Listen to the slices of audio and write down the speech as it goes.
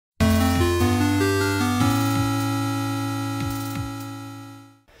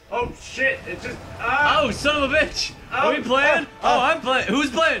Oh shit! It just. Ah. Oh, son of a bitch! Oh, Are we playing? I'm playing. Who's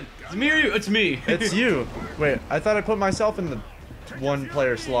playing? It's me or you? It's me. It's you. Wait, I thought I put myself in the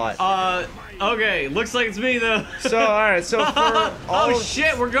one-player slot. Okay. Looks like it's me though. So, alright, so for all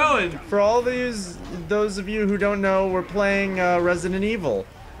shit, we're going. For all those of you who don't know, we're playing Resident Evil.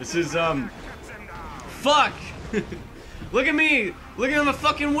 This is fuck. Look at me. Look at I'm a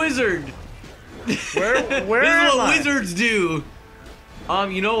fucking wizard. Where This is am what I? wizards do.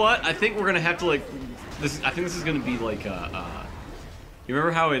 You know what? I think we're gonna have to like I think this is gonna be like you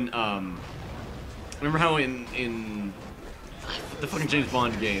remember how in the fucking James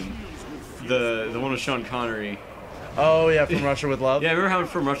Bond game, the one with Sean Connery. Oh yeah, From Russia with Love. Yeah, remember how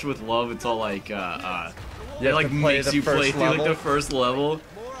From Russia with Love, it's all like You it have like to play makes the you first play through level? like the first level.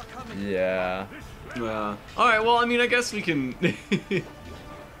 Yeah. All right, well, I mean, I guess we can.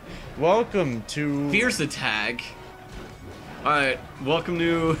 Welcome to Fierce attack. All right, welcome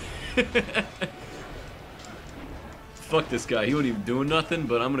to. Fuck this guy. He wasn't even doing nothing,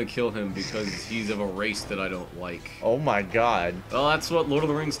 but I'm gonna kill him because he's of a race that I don't like. Oh my god. Well, that's what Lord of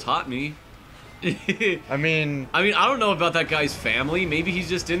the Rings taught me. I mean, I don't know about that guy's family. Maybe he's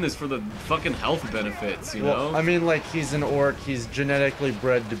just in this for the fucking health benefits, you know? I mean, like, he's an orc. He's genetically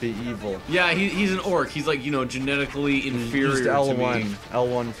bred to be evil. Yeah, he's an orc. He's like, you know, genetically inferior Used to L1. me.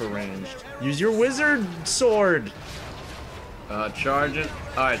 L1 for ranged. Use your wizard sword. Charge it.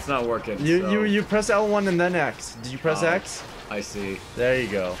 All right, it's not working. You press L1 and then X. Did you press X? I see. There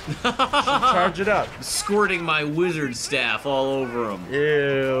you go. Charge it up. Squirting my wizard staff all over him.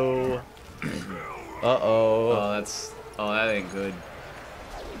 Ew. Uh-oh. Oh, that ain't good.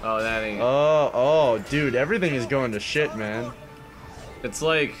 Oh, that ain't. Oh, dude, everything is going to shit, man. It's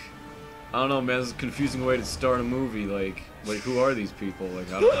like, I don't know, man. This is a confusing way to start a movie. Like who are these people?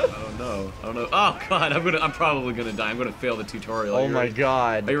 Like, I don't know. Oh god, I'm probably gonna die. I'm gonna fail the tutorial. Oh my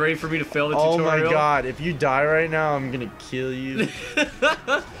god. Are you ready for me to fail the Oh tutorial? my god, if you die right now, I'm gonna kill you.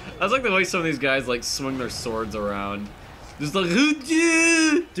 I was like the way some of these guys like swing their swords around. Just like,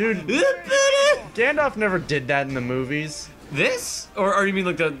 dude. Gandalf never did that in the movies. This? Or you mean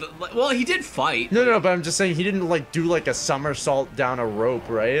like well, he did fight. No, but I'm just saying he didn't like do like a somersault down a rope,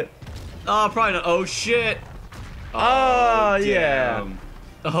 right? Oh, probably not. Oh shit. Oh, yeah. Damn.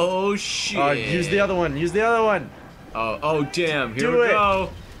 Oh shit. Use the other one. Use the other one. Oh damn. Here Do we it. go.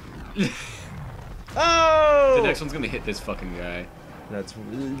 Oh! The next one's gonna hit this fucking guy.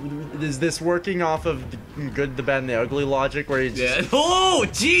 Is this working off of the good, the bad, and the ugly logic where you just... Yeah. Oh,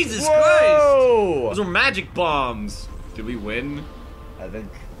 Jesus Whoa! Christ! Those are magic bombs. Did we win? I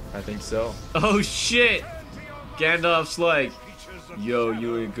think so. Oh shit! Gandalf's like, yo,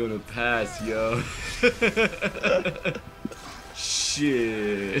 you ain't gonna pass, yo.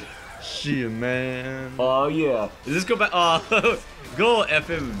 Shit. Shit, man. Oh yeah. Does this go back? Go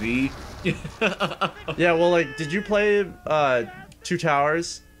FMV. Yeah, well, like, did you play Two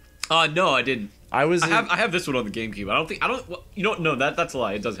Towers? No, I didn't. I have this one on the GameCube. Well, you know, no, that's a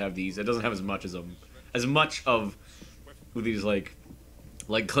lie. It does have these. It doesn't have as much of these like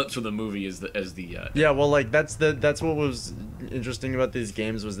clips from the movie as the. Yeah, well, like that's what was interesting about these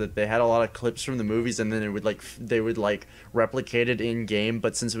games was that they had a lot of clips from the movies, and then they would replicate it in game.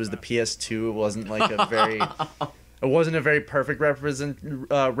 But since it was the PS2, it wasn't like a very. It wasn't a very perfect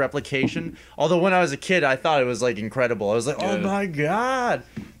replication. Although when I was a kid, I thought it was like incredible. I was like, oh my god,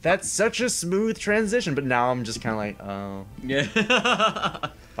 that's such a smooth transition. But now I'm just kind of like, oh.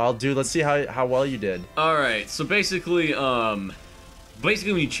 Yeah. Let's see how well you did. All right. So basically, when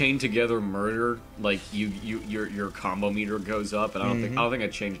you chain together murder, like your combo meter goes up, and I don't think I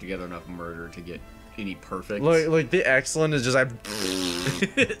chained together enough murder to get any perfect. Like the excellent is just like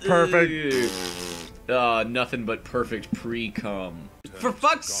perfect. Nothing but perfect pre-cum. For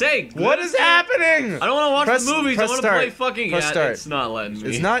fuck's sake! What is happening? I don't want to watch the movies. I want to play fucking. Press start. It's not letting me.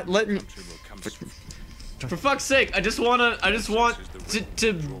 It's not letting. For fuck's sake! I just want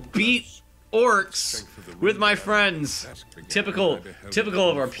to beat orcs with my friends. Typical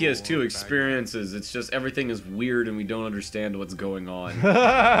of our PS2 experiences. It's just everything is weird and we don't understand what's going on.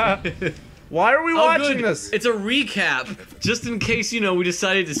 Why are we watching good. this? It's a recap, just in case we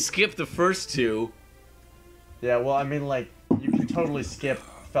decided to skip the first two. Yeah, well, I mean, like, you can totally skip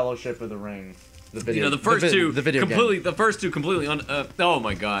Fellowship of the Ring. The video. The first two completely. Game. The first two completely. Oh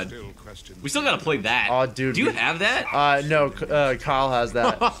my god. We still gotta play that. Oh, dude. Do you have that? No. Kyle has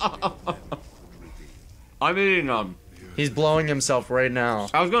that. I mean, he's blowing himself right now.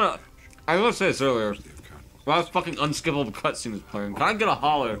 I was gonna say this earlier. While this fucking unskippable cutscene is playing, can I get a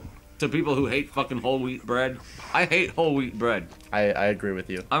holler to people who hate fucking whole wheat bread? I hate whole wheat bread. I agree with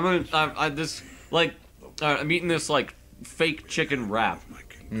you. I'm eating this like fake chicken wrap.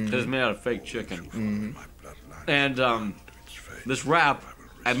 It's made out of fake chicken. And this wrap,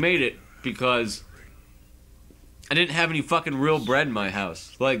 I made it because I didn't have any fucking real bread in my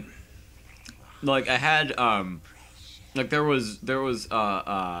house. Like I had like there was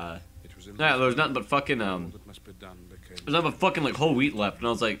yeah, there was nothing but fucking there's nothing but fucking like whole wheat left, and I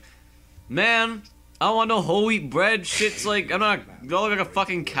was like, man, I don't want no whole wheat bread. Shit's like, I'm not gonna look like a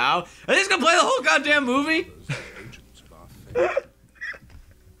fucking cow. Are they just gonna play the whole goddamn movie?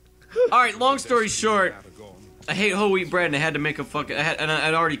 Alright, long story short, I hate whole wheat bread, and I had to make a fucking,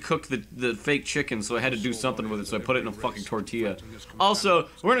 I'd already cooked the fake chicken, so I had to do something with it, so I put it in a fucking tortilla. Also,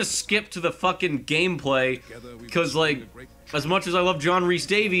 we're gonna skip to the fucking gameplay, because, like, as much as I love John Rhys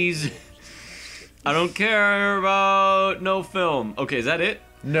Davies, I don't care about no film. Okay, is that it?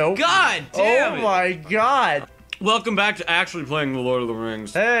 Nope. God damn it! Oh my god! Welcome back to actually playing The Lord of the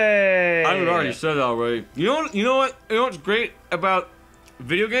Rings. Hey! I already said that already. You know what's great about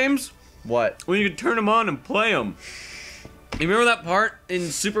video games? What? When you can turn them on and play them. You remember that part in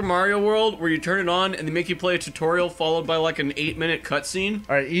Super Mario World where you turn it on and they make you play a tutorial followed by like an 8-minute cutscene?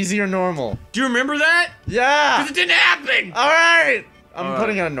 Alright, easy or normal? Do you remember that? Yeah! Because it didn't happen! Alright! I'm All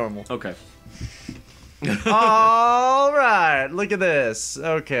putting right. it on normal. Okay. Alright, look at this.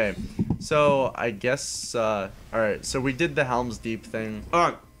 Okay. So, I guess, alright, so we did the Helm's Deep thing.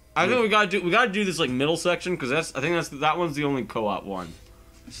 Alright. I think we gotta do this like middle section because I think that one's the only co-op one.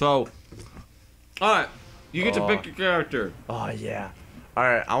 So, alright. You get to pick your character. Oh, yeah.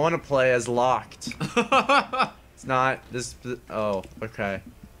 Alright, I want to play as Locked. It's not this. Oh, okay.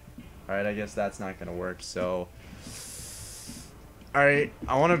 Alright, I guess that's not gonna work, so. Alright,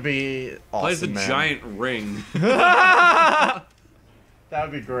 I want to be awesome. Plays the man. giant ring. That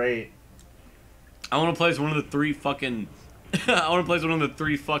would be great. I want to play as one of the three fucking. I want to play as one of the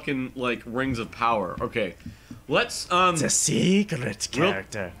three fucking like rings of power. Okay, let's It's a secret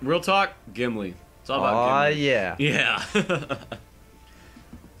character. Real talk, Gimli. It's all about Aw, Gimli. yeah. Yeah.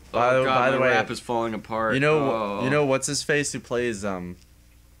 By the my way, rap is falling apart. You know, Oh. you know what's his face who plays Aragorn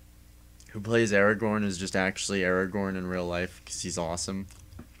is just actually Aragorn in real life because he's awesome.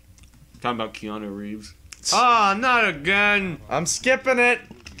 Talking about Keanu Reeves. Ah, not again. I'm skipping it.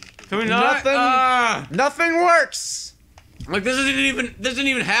 Can we not? Nothing. Ah! Nothing works. Like this didn't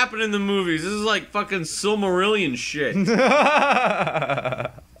even happen in the movies. This is like fucking Silmarillion shit.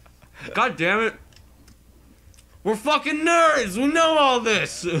 God damn it. We're fucking nerds. We know all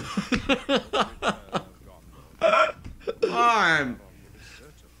this. Fine.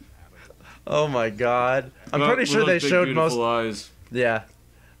 Oh my god. I'm pretty With sure those they big, showed beautiful most. eyes. Yeah.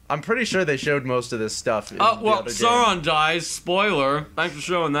 I'm pretty sure they showed most of this stuff. In Oh, the well, other game. Sauron dies. Spoiler. Thanks for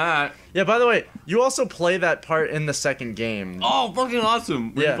showing that. Yeah, by the way, you also play that part in the second game. Oh, fucking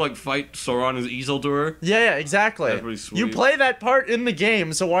awesome. Where Yeah. you, like, fight Sauron as Isildur. Yeah, exactly. That's pretty sweet. You play that part in the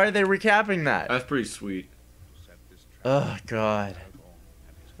game, so why are they recapping that? That's pretty sweet. Oh god.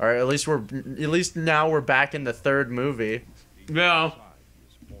 All right, at least now we're back in the third movie. Yeah.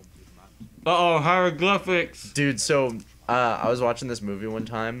 Uh-oh, hieroglyphics. Dude, so I was watching this movie one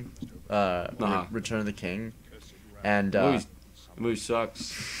time, Return of the King, and The movie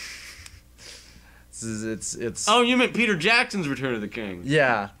sucks. it's Oh, you meant Peter Jackson's Return of the King.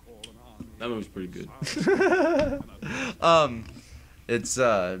 yeah. That movie's pretty good. It's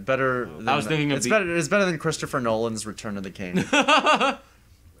better than, I was thinking of it's better than Christopher Nolan's Return of the King.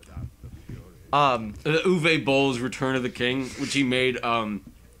 Uwe Boll's Return of the King, which he made,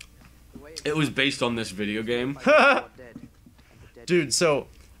 it was based on this video game. Dude, so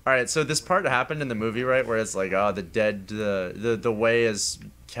alright, so this part happened in the movie, right? Where it's like, oh, the dead the way is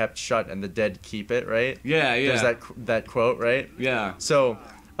kept shut and the dead keep it, right? Yeah, yeah. There's that quote, right? Yeah. So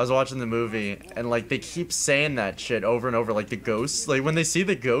I was watching the movie and like they keep saying that shit over and over, like the ghosts. Like when they see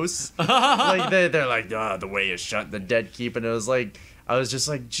the ghosts, like they're like, oh, the way is shut, the dead keep, and it was like I was just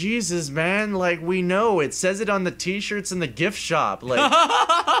like, Jesus, man, like we know it says it on the T-shirts in the gift shop, like.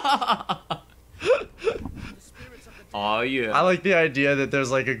 Oh yeah. I like the idea that there's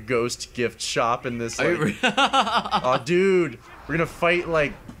like a ghost gift shop in this. Like, oh, dude, we're gonna fight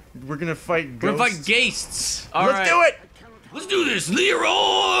ghosts. We're gonna fight ghasts. All Let's right. do it. Let's do this,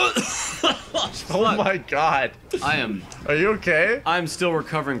 Leroy. Oh my god. Are you okay? I'm still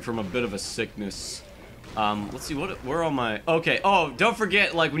recovering from a bit of a sickness. Let's see, where are my... Okay, oh, don't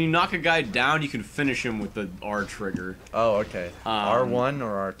forget, like, when you knock a guy down, you can finish him with the R trigger. Oh, okay. R1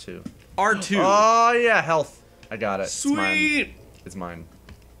 or R2? R2. Oh, yeah, health. I got it. Sweet! It's mine.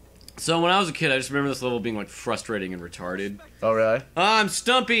 So, when I was a kid, I just remember this level being, like, frustrating and retarded. Oh, really? I'm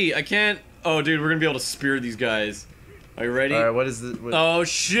Stumpy! I can't... Oh, dude, we're gonna be able to spear these guys. Are you ready? Alright, what is the... Oh,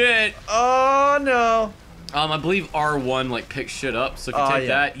 shit! Oh, no. I believe R1 like picks shit up, so if you Oh, take yeah.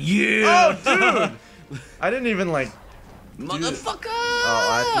 that, yeah. Oh, dude! I didn't even like. Motherfucker! Oh,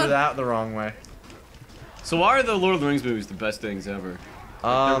 I threw that the wrong way. So why are the Lord of the Rings movies the best things ever?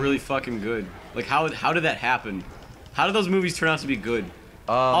 Like, they're really fucking good. Like how did that happen? How did those movies turn out to be good?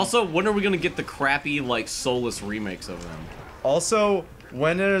 Also, when are we gonna get the crappy like soulless remakes of them? Also,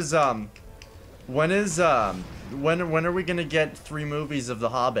 when are we gonna get 3 movies of The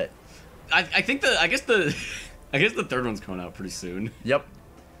Hobbit? I guess the third one's coming out pretty soon. Yep.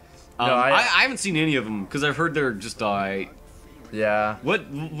 I haven't seen any of them because I've heard they're just alright. Yeah.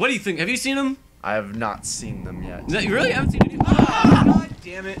 What do you think? Have you seen them? I have not seen them yet. You really haven't seen any? Oh, God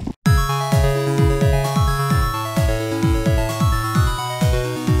damn it!